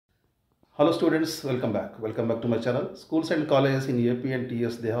Hello students, welcome back. Welcome back to my channel. Schools and colleges in AP and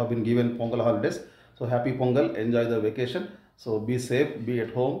TS, they have been given Pongal holidays. So happy Pongal, enjoy the vacation. So be safe, be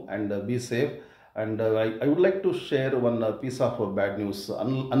at home and be safe. And I would like to share one piece of bad news.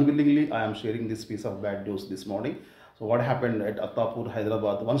 Unwillingly, I am sharing this piece of bad news this morning. So what happened at Attapur,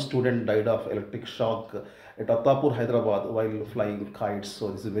 Hyderabad? One student died of electric shock at Attapur, Hyderabad while flying kites.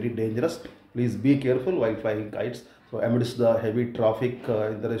 So this is very dangerous. Please be careful while flying kites. So amidst the heavy traffic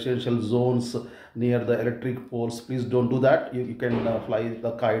in the residential zones near the electric poles, please don't do that. You can fly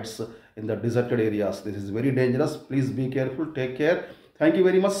the kites in the deserted areas. This is very dangerous. Please be careful. Take care. Thank you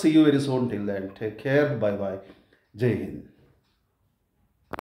very much. See you very soon. Till then, take care. Bye bye. Jai Hind.